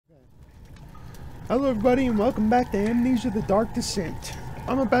Hello everybody and welcome back to Amnesia-The Dark Descent.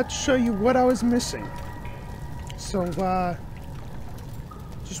 I'm about to show you what I was missing. So,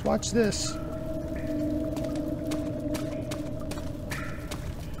 just watch this.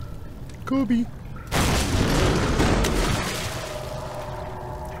 Kobe.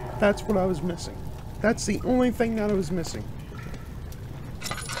 That's what I was missing. That's the only thing that I was missing.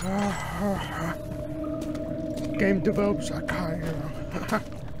 Game developers,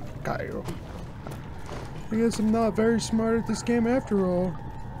 Cairo. I guess I'm not very smart at this game after all.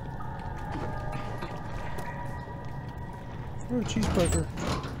 Oh, cheeseburger.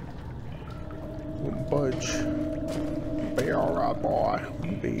 Won't budge. Be alright, boy.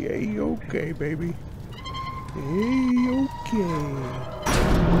 Be A-okay, baby. A-okay.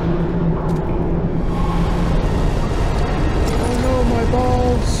 Oh no, my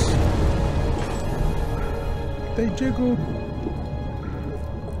balls. They jiggled.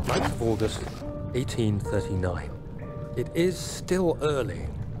 9th of August, 1839. It is still early,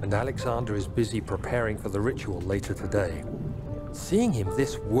 and Alexander is busy preparing for the ritual later today. Seeing him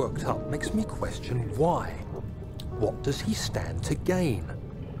this worked up makes me question why. What does he stand to gain?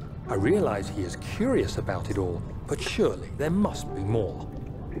 I realize he is curious about it all, but surely there must be more.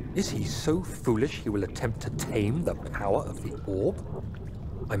 Is he so foolish he will attempt to tame the power of the orb?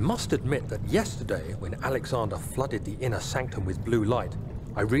 I must admit that yesterday, when Alexander flooded the inner sanctum with blue light,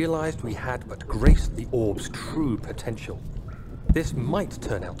 I realized we had but graced the orb's true potential. This might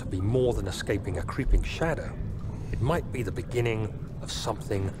turn out to be more than escaping a creeping shadow. It might be the beginning of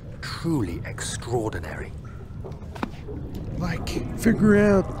something truly extraordinary. Like figuring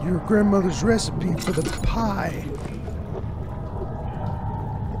out your grandmother's recipe for the pie.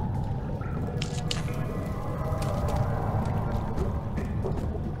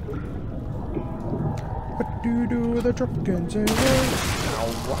 What do you do with a truck and say, ow.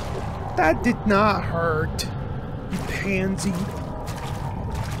 That did not hurt, you pansy.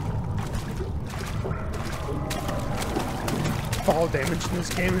 Fall damage in this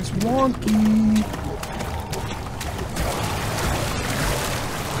game is wonky.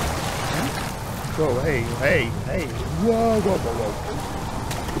 Whoa, hey. Whoa.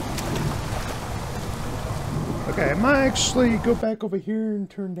 Okay, I might actually go back over here and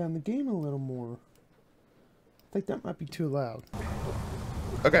turn down the game a little more. I think that might be too loud.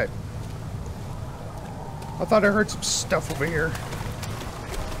 Okay. I thought I heard some stuff over here.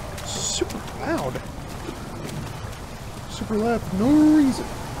 Super loud. Super loud for no reason.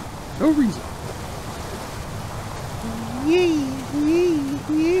 No reason. Yee.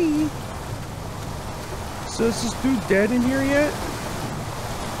 So is this dude dead in here yet?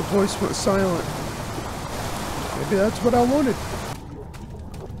 The voice went silent. Maybe that's what I wanted.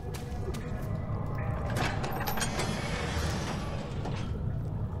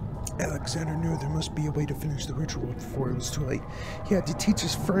 Alexander knew there must be a way to finish the ritual before it was too late. He had to teach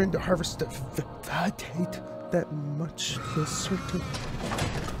his friend to harvest the part-8. That much was certain.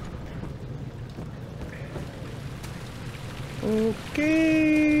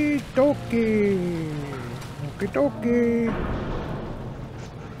 Okay, dokie.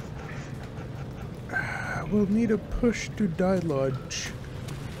 We'll need a push to dislodge.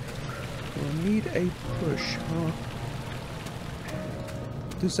 We'll need a push, huh?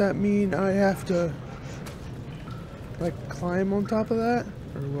 Does that mean I have to, like, climb on top of that?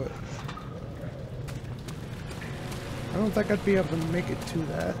 Or what? I don't think I'd be able to make it to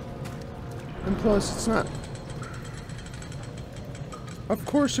that. And plus, it's not... Of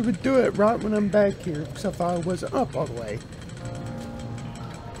course it would do it right when I'm back here, because I thought I wasn't up all the way.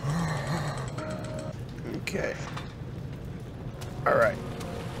 Okay. Alright.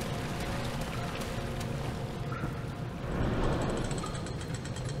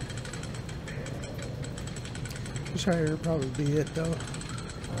 This right here would probably be it, though.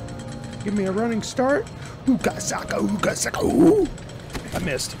 Give me a running start. Hookah-saka, ooh! I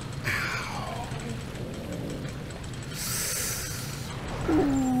missed.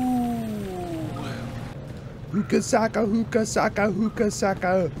 Hookah-saka.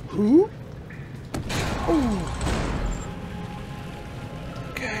 Who? Ooh.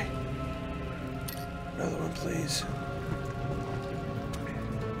 Okay. Another one, please.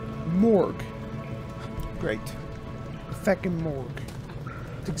 Morgue. Great. The feckin' morgue.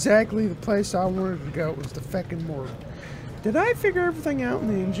 It's exactly the place I wanted to go, was the feckin' morgue. Did I figure everything out in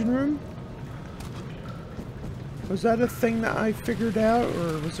the engine room? Was that a thing that I figured out,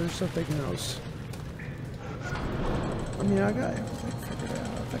 or was there something else? I mean, I got everything figured out.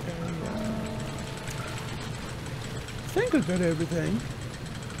 I think I got everything.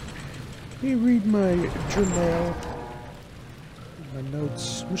 Let me read my journal. My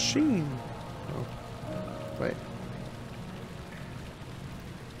notes machine. Oh. Wait.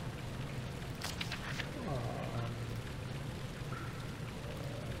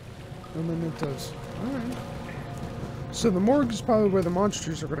 No mementos. Alright. So the morgue is probably where the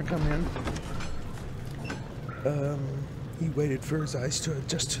monsters are going to come in. He waited for his eyes to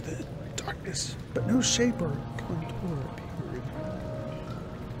adjust to the darkness, but no shape or contour appeared.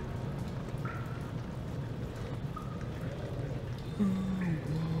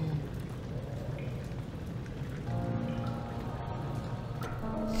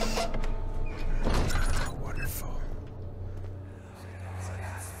 Wonderful.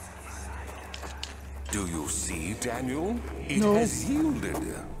 Do you see, Daniel? It No. has yielded.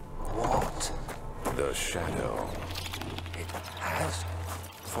 What? The shadow. It has.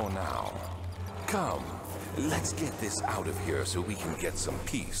 For now. Come, let's get this out of here so we can get some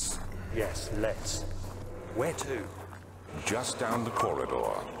peace. Yes, let's. Where to? Just down the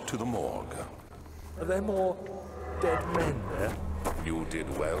corridor to the morgue. Are there more dead men there? You did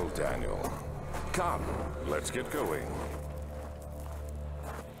well, Daniel. Come, let's get going.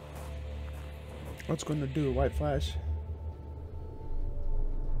 What's going to do a white flash?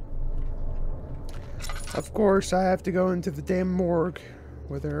 Of course, I have to go into the damn morgue,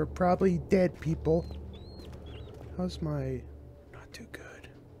 where there are probably dead people. How's my... not too good.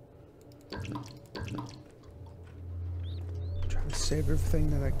 Trying to save everything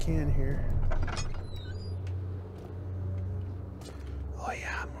that I can here. Oh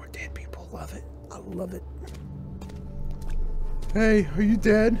yeah, more dead people. Love it. I love it. Hey, are you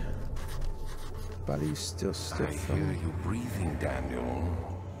dead? Body's still stiff. I hear you breathing, Daniel.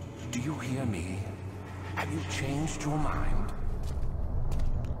 Do you hear me? Have you changed your mind?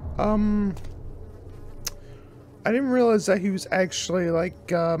 I didn't realize that he was actually,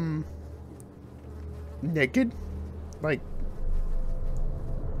 like, naked. Like,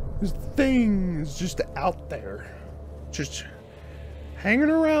 his thing is just out there. Just hanging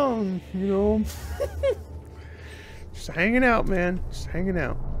around, you know? Just hanging out, man. Just hanging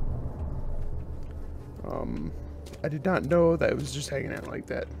out. I did not know that it was just hanging out like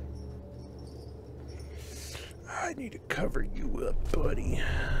that. I need to cover you up, buddy.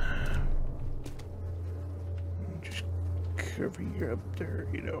 Just cover you up there,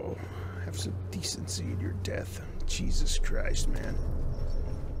 you know. Have some decency in your death. Jesus Christ, man.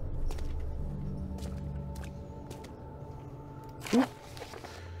 Oop.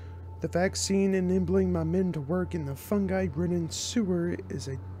 The vaccine enabling my men to work in the fungi-ridden sewer is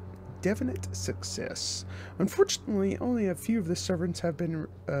a definite success. Unfortunately, only a few of the servants have been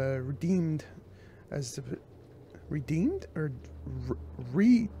redeemed as the... Redeemed? Or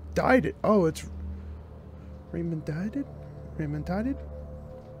re-died? Oh, it's... Remandided?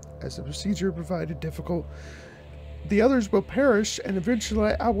 As the procedure provided difficult. The others will perish, and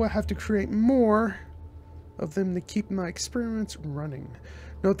eventually I will have to create more of them to keep my experiments running.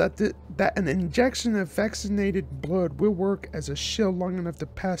 Note that an injection of vaccinated blood will work as a shield long enough to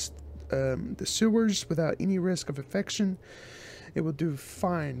pass the sewers without any risk of infection. It will do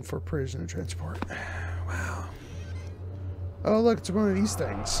fine for prisoner transport. Wow. Oh, look, it's one of these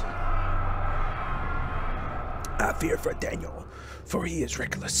things. I fear for Daniel, for he is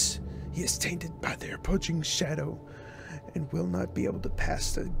reckless. He is tainted by their approaching shadow, and will not be able to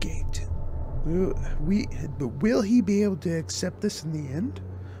pass the gate. But will he be able to accept this in the end?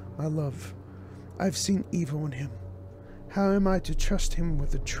 My love, I've seen evil in him. How am I to trust him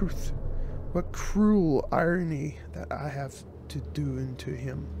with the truth? What cruel irony that I have to do into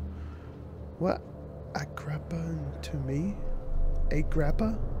him. What? Agrippa into me?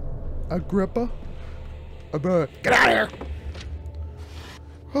 Agrippa? Agrippa? Get out of here!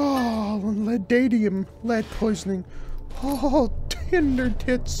 Oh, leadadium, lead poisoning. Oh, tender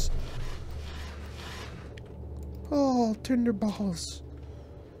tits. Oh, tender balls.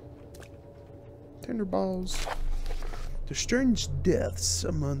 Tender balls. The strange deaths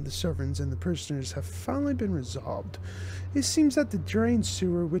among the servants and the prisoners have finally been resolved. It seems that the drain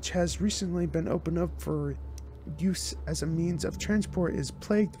sewer, which has recently been opened up for use as a means of transport, is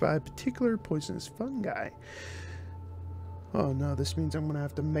plagued by a particular poisonous fungi. Oh no, this means I'm gonna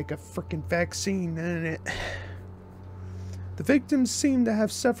have to make a freaking vaccine, isn't it? The victims seem to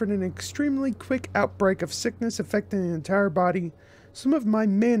have suffered an extremely quick outbreak of sickness affecting the entire body. Some of my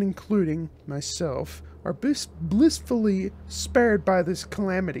men, including myself, are blissfully spared by this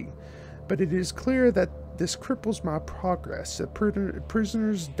calamity, but it is clear that this cripples my progress. The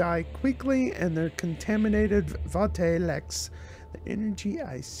prisoners die quickly, and their contaminated vate lacks the energy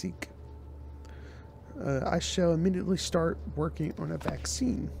I seek. I shall immediately start working on a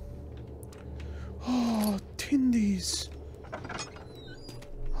vaccine. Oh, Tindies.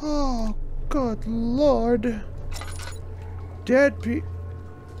 Oh, Good Lord. Dead people.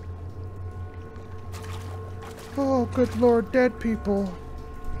 Oh, good Lord, dead people.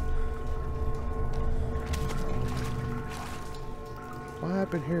 What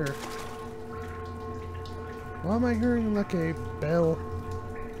happened here? Why am I hearing like a bell?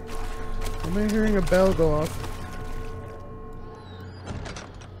 Am I hearing a bell go off?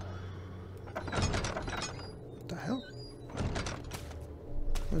 What the hell?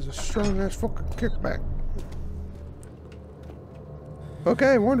 There's a strong ass fucking kickback.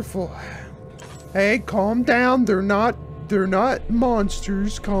 Okay, wonderful. Hey, calm down. They're not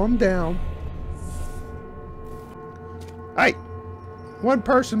monsters. Calm down. Hey, one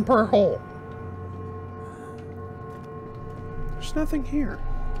person per hole. There's nothing here.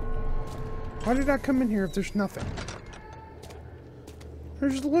 Why did I come in here if there's nothing?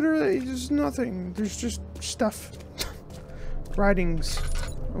 There's literally just nothing. There's just stuff. Writings.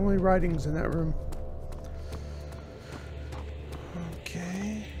 Only writings in that room.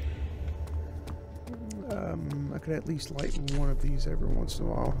 Okay. I could at least light one of these every once in a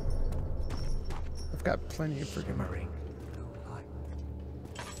while. I've got plenty of freaking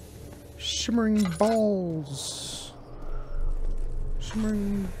shimmering balls.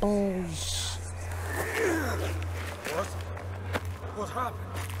 Shimmering balls. What happened?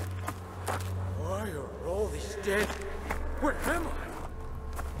 Why are all these dead? Where am I?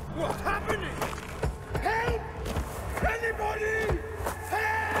 What's happening? Help! Anybody!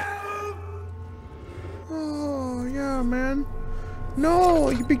 Help! Oh, yeah, man. No,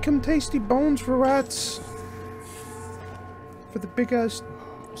 you become tasty bones for rats. For the big ass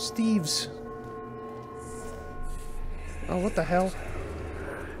Steves. Oh, what the hell?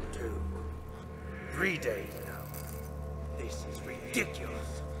 3 days now. This is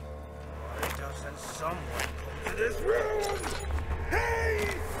ridiculous. Why doesn't someone come to this room? Hey!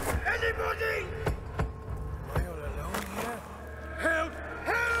 Anybody! Am I all alone here? Help!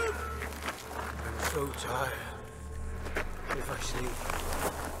 Help! I'm so tired. If I sleep,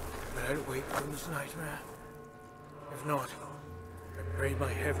 will I wake from this nightmare? If not, I pray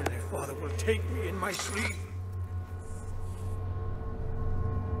my Heavenly Father will take me in my sleep.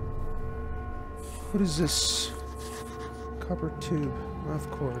 What is this? Copper tube. Of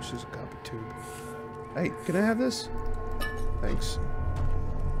course, there's a copper tube. Hey, can I have this? Thanks.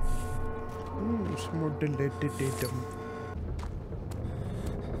 Ooh, some more dilidididum.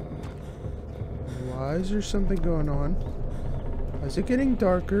 Why is there something going on? Why is it getting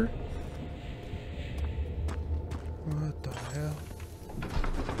darker? What the hell?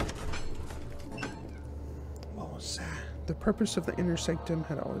 What was that? The purpose of the inner sanctum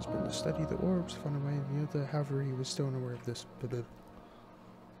had always been to study the orbs, find a way to view the. However, he was still unaware of this.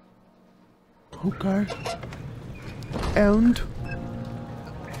 Okay. And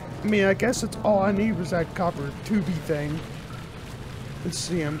I mean, I guess that's all I need was that copper tubey thing. Let's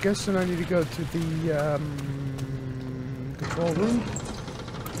see. I'm guessing I need to go to the control room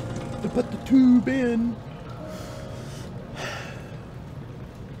to put the tube in.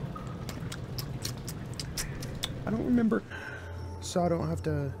 I don't remember, so I don't have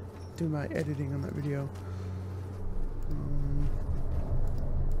to do my editing on that video.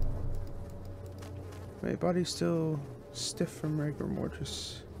 My body's still stiff from rigor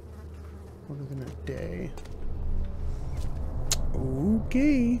mortis. Older than a day.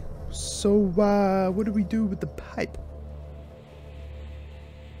 Okay, so what do we do with the pipe?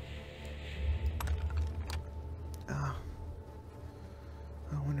 Ah,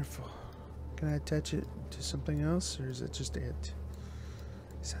 oh, wonderful. Can I attach it to something else, or is that just it?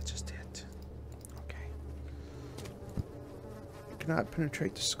 Is that just it? Okay. It cannot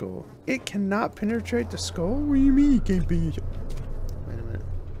penetrate the skull. It cannot penetrate the skull? What do you mean it can't penetrate? Wait a minute.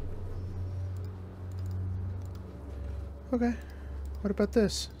 Okay. What about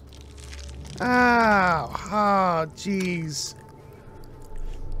this? Ow! Oh, jeez.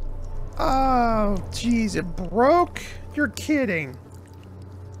 Oh, jeez. It broke? You're kidding.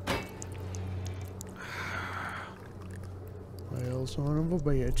 Well, son of a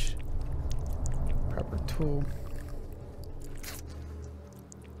bitch. Proper tool.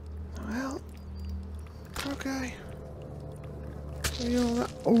 Well, okay.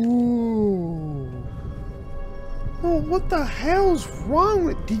 Oh. Oh, what the hell's wrong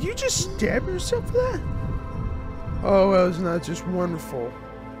with... Did you just stab yourself for that? Oh, well, isn't that just wonderful?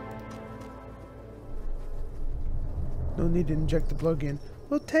 No need to inject the plug in.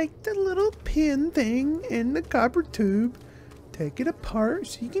 We'll take the little pin thing in the copper tube, take it apart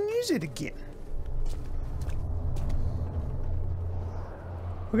so you can use it again.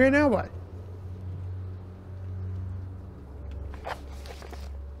 Okay, now what?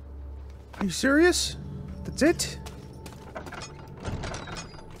 Are you serious? That's it?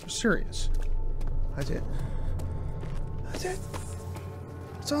 You're serious. That's it. That's it.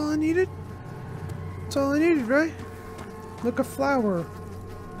 That's all I needed? That's all I needed, right? Look, a flower.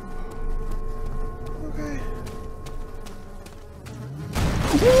 Okay.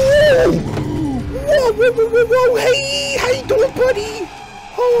 Whoa! Whoa, whoa, whoa, whoa, whoa! Hey! How you doing, buddy?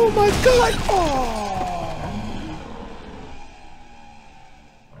 Oh my god! Oh!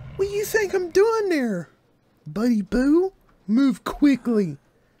 What do you think I'm doing there? Buddy boo? Move quickly.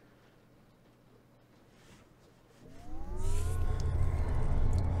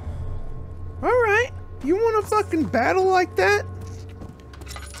 Alright. You wanna fucking battle like that?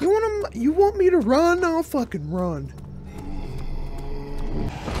 You want me to run? I'll fucking run.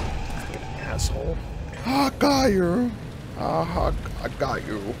 Fucking asshole. I got you. I got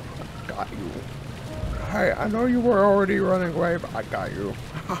you. I got you. Hey, I know you were already running away, but I got you.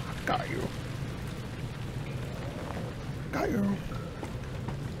 I got you. Got you.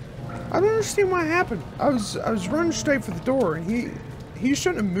 I don't understand what happened. I was running straight for the door, and he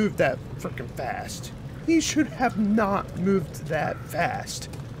shouldn't have moved that freaking fast. He should have not moved that fast.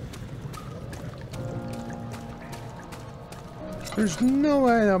 There's no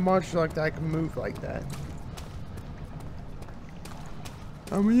way that monster like that can move like that.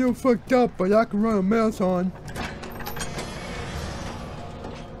 I mean, you're fucked up, but I can run a marathon.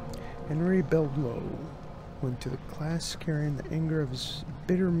 Henry Beldlow went to the class carrying the anger of his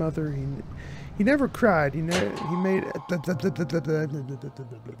bitter mother. He never cried. He made.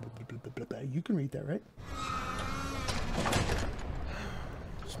 You can read that, right?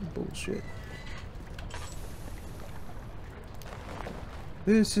 Some bullshit.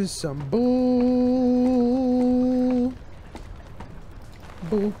 This is some bull.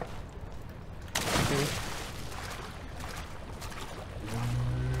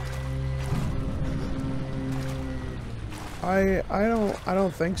 Okay. I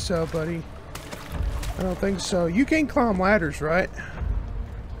don't think so, buddy. I don't think so. You can climb ladders, right?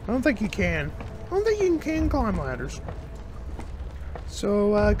 I don't think you can. I don't think you can climb ladders.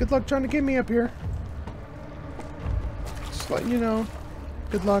 So, good luck trying to get me up here. Just letting you know.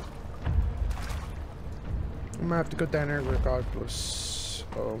 Good luck. I'm gonna have to go down there regardless.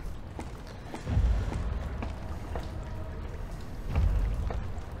 Oh.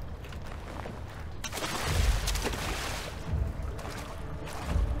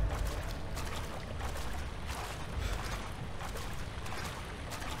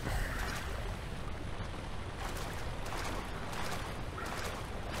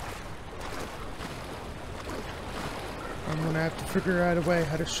 I'm gonna have to figure out a way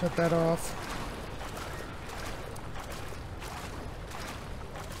how to shut that off.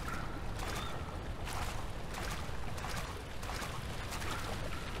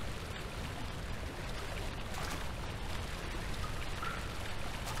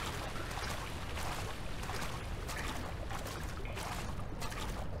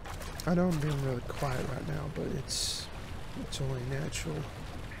 I know I'm being really quiet right now, but it's only natural.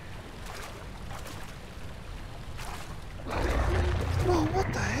 Whoa,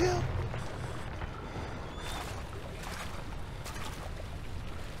 what the hell?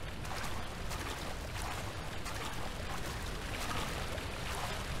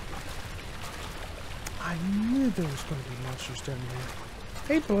 I knew there was going to be monsters down here.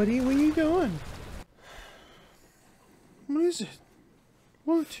 Hey, buddy, where you going? What is it?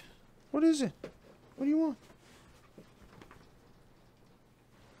 What? What is it? What do you want?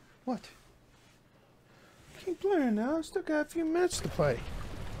 What? Keep playing now. I still got a few minutes to play.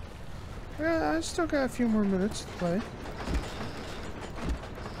 Yeah, I still got a few more minutes to play.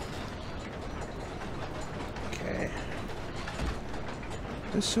 Okay.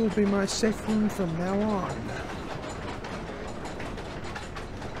 This will be my safe room from now on.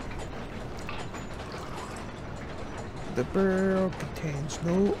 The barrel contains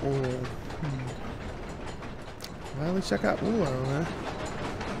no oil. Well, at least I got oil, huh?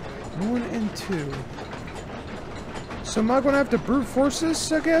 1 and 2. So am I going to have to brute force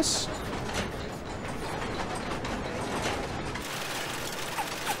this, I guess?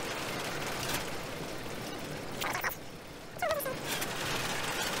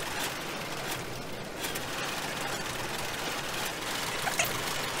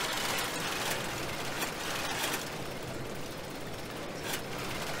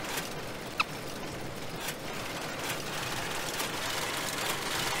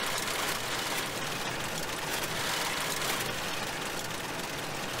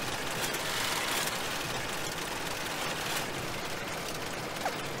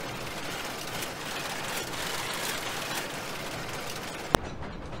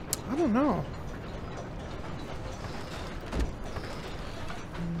 don't know.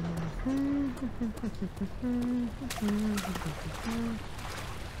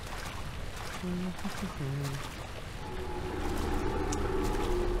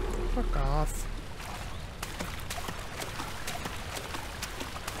 Fuck off.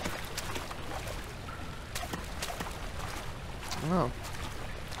 Oh.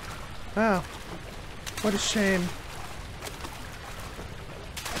 Oh. What a shame.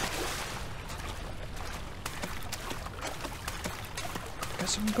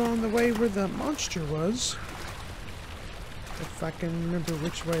 Guess I'm going the way where the monster was. If I can remember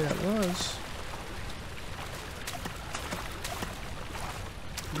which way that was.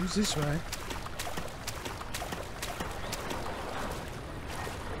 Who's this way?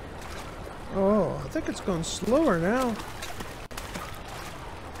 Oh, I think it's going slower now.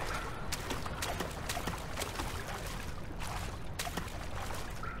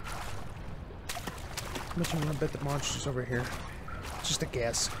 How much I'm gonna bet the monster's over here? Just a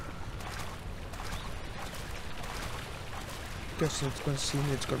guess. Guessing it's gonna see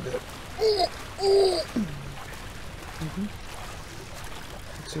me, it's gonna be like,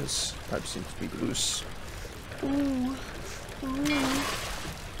 This pipe seems to be loose.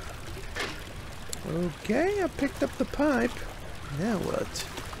 Okay, I picked up the pipe. Now what?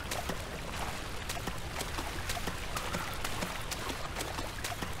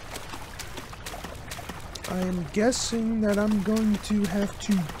 I am guessing that I'm going to have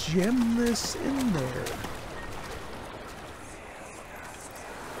to jam this in there.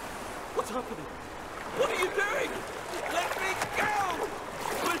 What's happening? What are you doing? Let me go!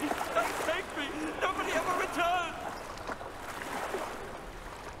 Please, don't take me! Nobody ever returned!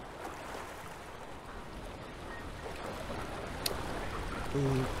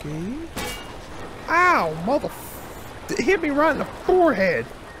 Okay. Ow, mother... It hit me right in the forehead.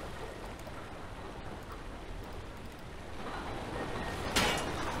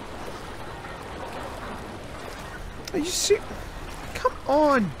 Are you serious? Come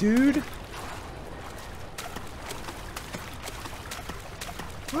on, dude.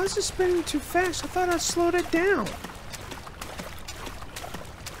 Why is it spinning too fast? I thought I slowed it down.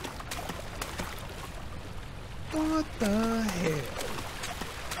 What the hell?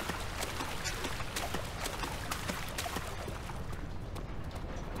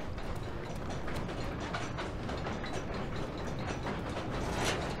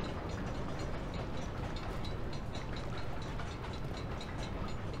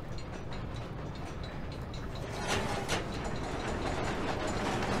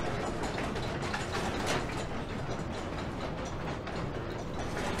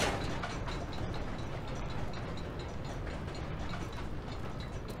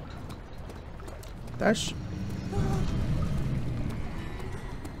 That's...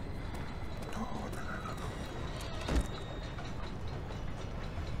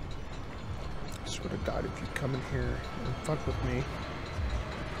 I swear to God, if you come in here and fuck with me...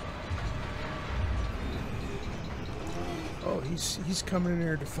 Oh, he's coming in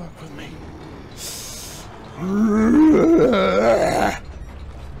here to fuck with me.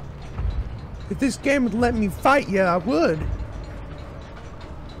 If this game would let me fight you, I would.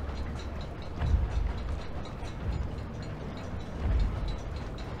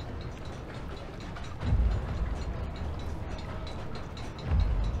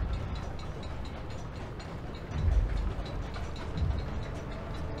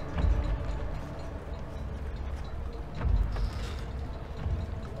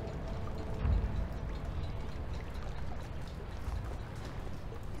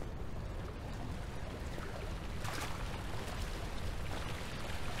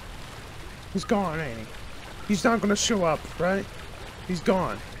 He's gone, ain't he? He's not gonna show up, right? He's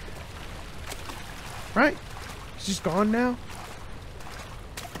gone. Right? He's just gone now?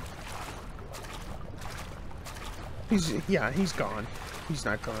 Yeah, he's gone. He's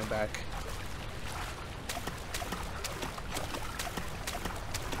not coming back.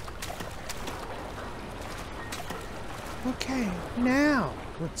 Okay, now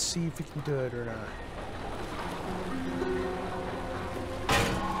let's see if we can do it or not.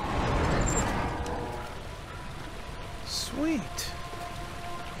 Sweet.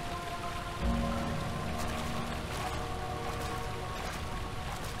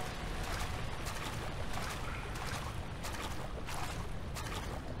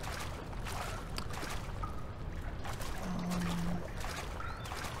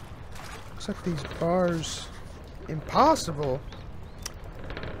 Looks like these bars impossible.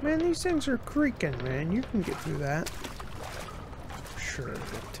 Man, these things are creaking, man. You can get through that. Sure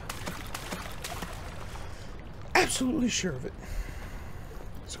of it. Absolutely sure of it.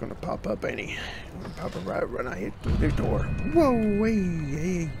 It's gonna pop up, ain't he? Gonna pop up right when I hit the door. Whoa,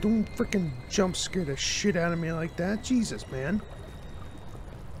 hey, don't freaking jump scare the shit out of me like that. Jesus, man.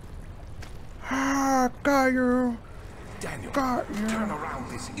 Ah, got you. Daniel, Got you. turn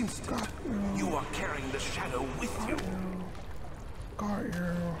around this instant. You are carrying the shadow with you. Got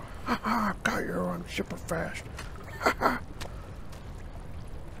you. Haha, got you. I'm super fast. Haha.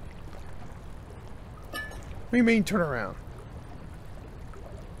 What do you mean turn around?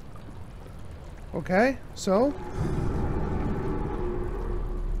 Okay, so?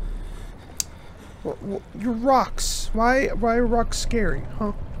 Your rocks. Why are rocks scary,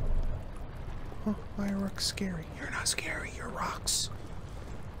 huh? Huh? Why are rocks scary? You're not scary, you're rocks.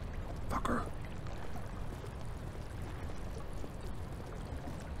 Fucker.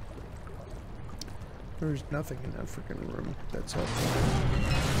 There's nothing in that freaking room. That's helpful.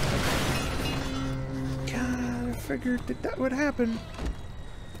 Kinda figured that would happen.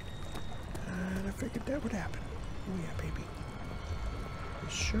 I figured that would happen. Oh yeah, baby. You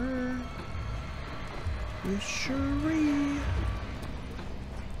sure? You sure?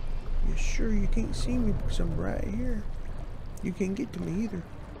 You sure you can't see me because I'm right here? You can't get to me either.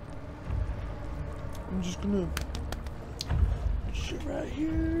 I'm just gonna sit right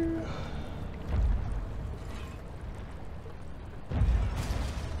here.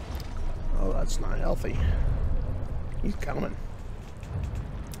 Oh, that's not healthy. He's coming.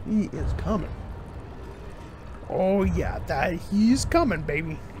 He is coming. Oh yeah, he's coming,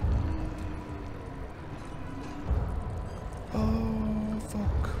 baby. Oh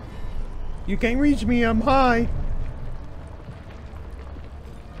fuck. You can't reach me, I'm high.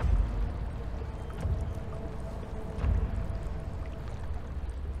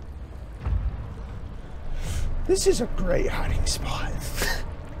 This is a great hiding spot.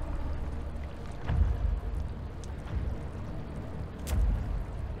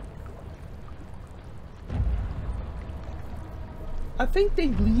 I think they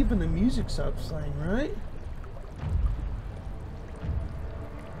leave when the music stops playing, right?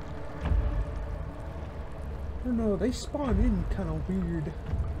 I don't know, they spawn in kind of weird.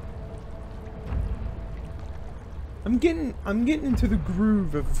 I'm getting into the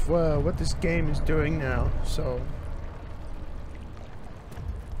groove of what this game is doing now, so.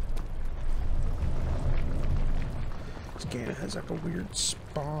 This game has like a weird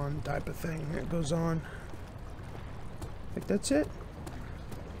spawn type of thing that goes on. Like that's it.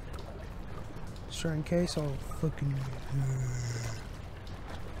 Sure, in case I'll fucking.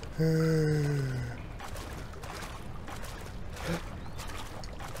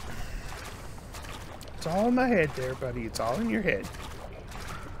 It's all in my head there, buddy. It's all in your head.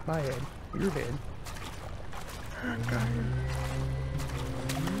 My head. Your head.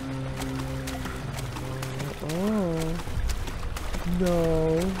 Oh.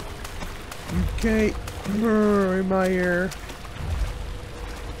 No. You can't in my ear.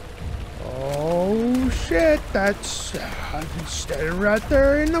 Oh shit, that's standing right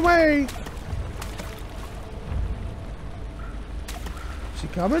there in the way. Is he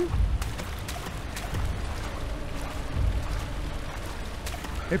coming?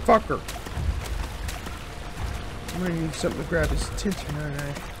 Hey fucker. I'm gonna need something to grab his attention, aren't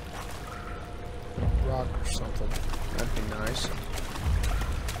I? A rock or something. That'd be nice.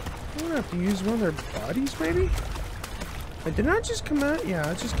 I'm gonna have to use one of their bodies, maybe? Wait, did I just come out? Yeah,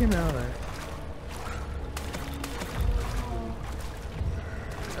 I just came out of there.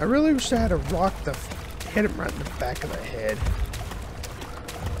 I really wish I had a rock to hit him right in the back of the head.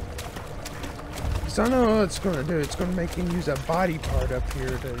 Because I know what it's going to do. It's going to make him use a body part up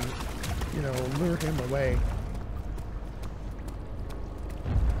here to, you know, lure him away.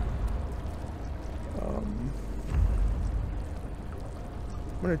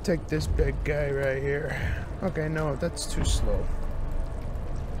 I'm going to take this big guy right here. Okay, no, that's too slow.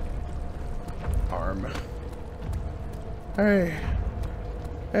 Arm. Hey.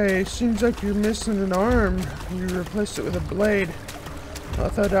 Hey, seems like you're missing an arm. You replaced it with a blade. I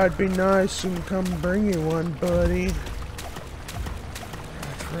thought I'd be nice and come bring you one, buddy.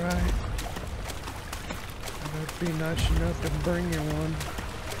 That's right. I'd be nice enough to bring you one.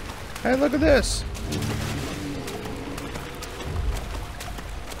 Hey, look at this!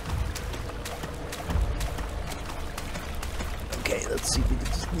 Okay, let's see if we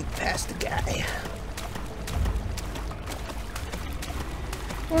can sneak past the guy.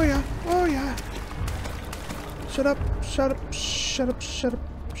 Oh yeah, oh yeah. Shut up, shut up, shut up, shut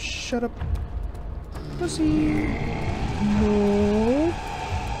up, shut up. Pussy. No.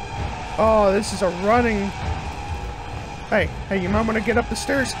 Oh, this is a running. Hey, hey, you might want to get up the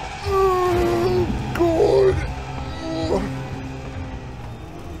stairs. Oh, God.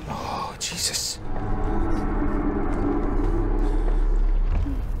 Jesus.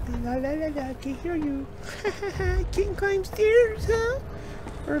 La la la la, I can hear you. I can't climb stairs, huh?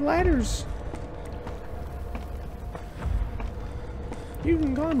 Or ladders. You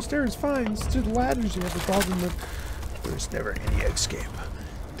can climb stairs fine, it's just the ladders you have a problem with. There's never any escape.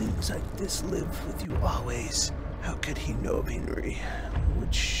 Things like this live with you always. How could he know of Henry?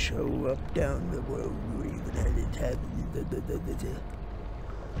 Would show up down the road or even at it happen.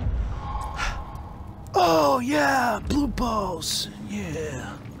 Oh yeah, blue balls.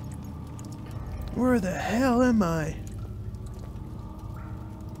 Yeah. Where the hell am I?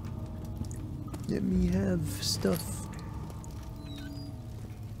 Let me have stuff.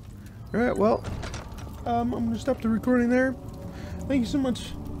 Alright, well, I'm gonna stop the recording there. Thank you so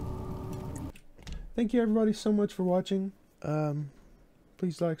much. Thank you everybody so much for watching.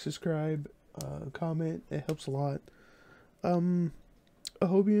 Please like, subscribe, comment. It helps a lot. I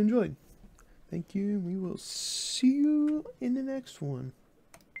hope you enjoyed. Thank you, and we will see you in the next one.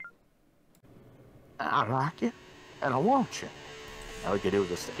 I like it, and I want you. Now we could do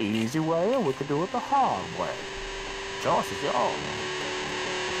this the easy way, or we could do it the hard way. Choice is yours.